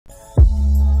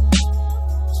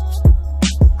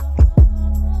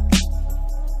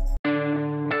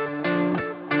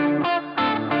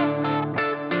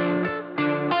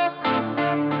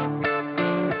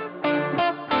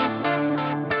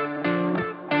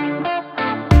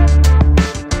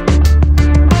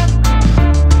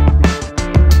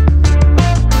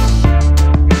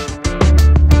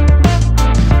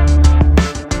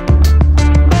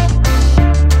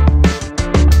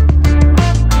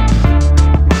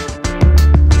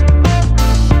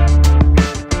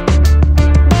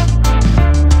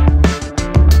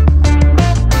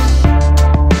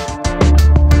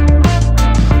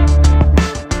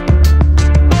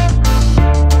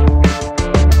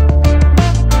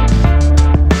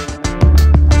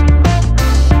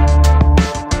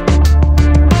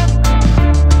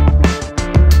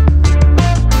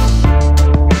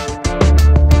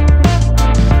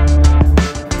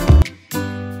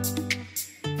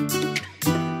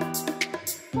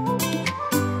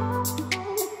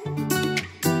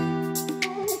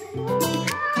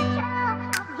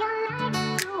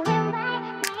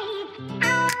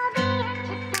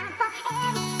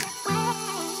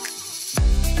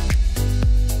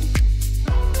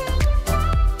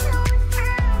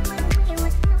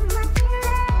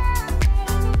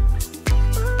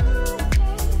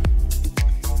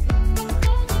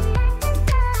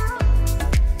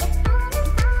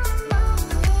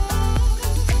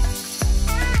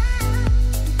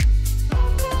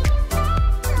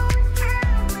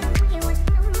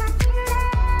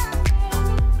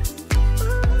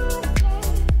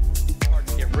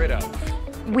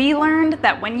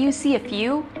that when you see a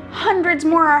few, hundreds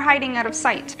more are hiding out of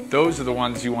sight. Those are the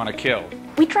ones you want to kill.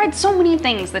 We tried so many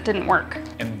things that didn't work.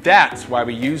 And that's why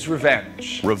we use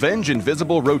Revenge. Revenge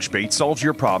Invisible Roach Bait solves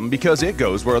your problem because it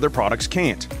goes where other products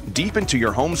can't, deep into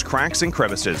your home's cracks and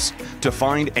crevices, to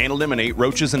find and eliminate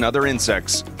roaches and other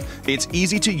insects. Its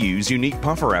easy-to-use, unique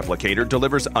puffer applicator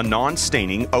delivers a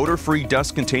non-staining, odor-free,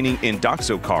 dust-containing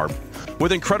indoxocarb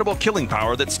with incredible killing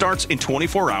power that starts in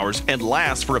 24 hours and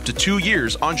lasts for up to 2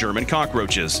 years on German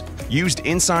cockroaches. Used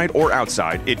inside or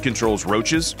outside, it controls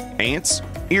roaches, ants,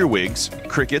 earwigs,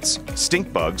 crickets,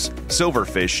 stink bugs,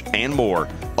 silverfish, and more.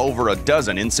 Over a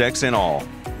dozen insects in all.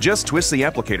 Just twist the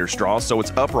applicator straw so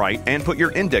it's upright and put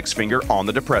your index finger on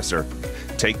the depressor.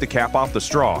 Take the cap off the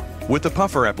straw. With the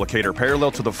puffer applicator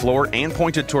parallel to the floor and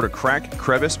pointed toward a crack,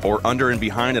 crevice, or under and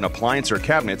behind an appliance or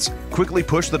cabinets, quickly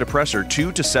push the depressor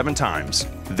 2 to 7 times.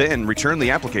 Then return the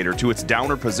applicator to its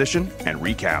downward position and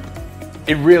recap.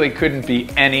 It really couldn't be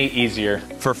any easier.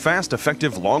 For fast,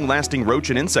 effective, long-lasting roach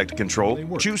and insect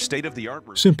control, choose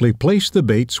state-of-the-art. Simply place the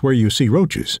baits where you see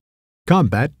roaches.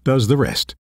 Combat does the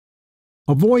rest.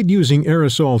 Avoid using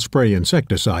aerosol spray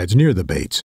insecticides near the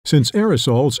baits, since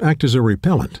aerosols act as a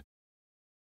repellent.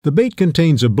 The bait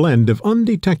contains a blend of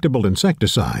undetectable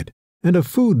insecticide and a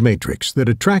food matrix that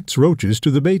attracts roaches to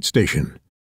the bait station.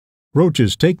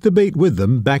 Roaches take the bait with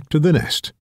them back to the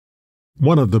nest.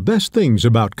 One of the best things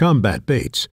about combat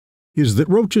baits is that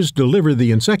roaches deliver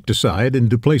the insecticide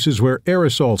into places where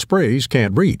aerosol sprays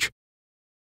can't reach.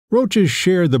 Roaches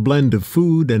share the blend of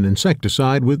food and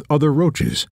insecticide with other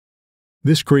roaches.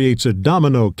 This creates a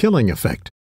domino killing effect,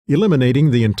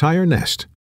 eliminating the entire nest.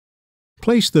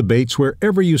 Place the baits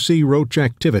wherever you see roach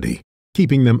activity,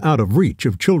 keeping them out of reach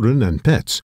of children and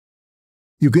pets.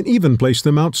 You can even place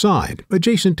them outside,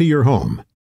 adjacent to your home.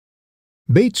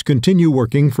 Baits continue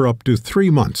working for up to 3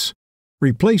 months.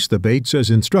 Replace the baits as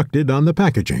instructed on the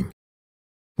packaging.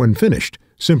 When finished,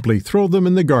 simply throw them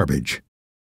in the garbage.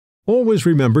 Always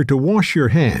remember to wash your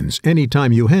hands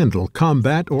anytime you handle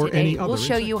combat or any other. We'll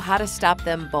show you how to stop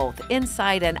them both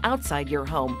inside and outside your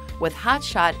home with Hot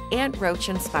Shot Ant, Roach,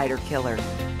 and Spider Killer.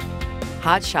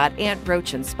 Hot Shot Ant,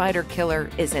 Roach, and Spider Killer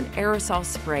is an aerosol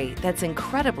spray that's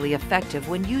incredibly effective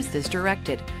when used as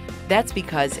directed. That's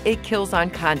because it kills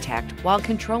on contact while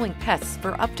controlling pests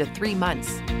for up to 3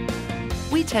 months.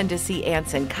 We tend to see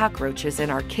ants and cockroaches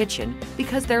in our kitchen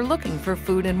because they're looking for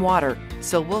food and water,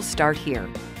 so we'll start here.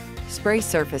 Spray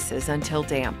surfaces until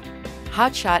damp.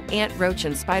 Hot Shot Ant, Roach,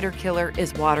 and Spider Killer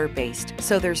is water-based,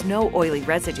 so there's no oily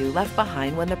residue left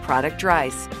behind when the product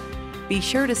dries. Be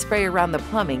sure to spray around the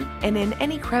plumbing and in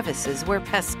any crevices where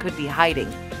pests could be hiding.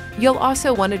 You'll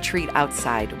also want to treat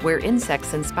outside, where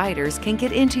insects and spiders can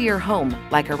get into your home,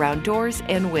 like around doors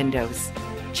and windows.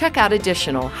 Check out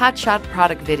additional Hot Shot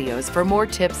product videos for more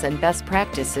tips and best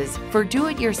practices for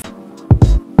do-it-yourself.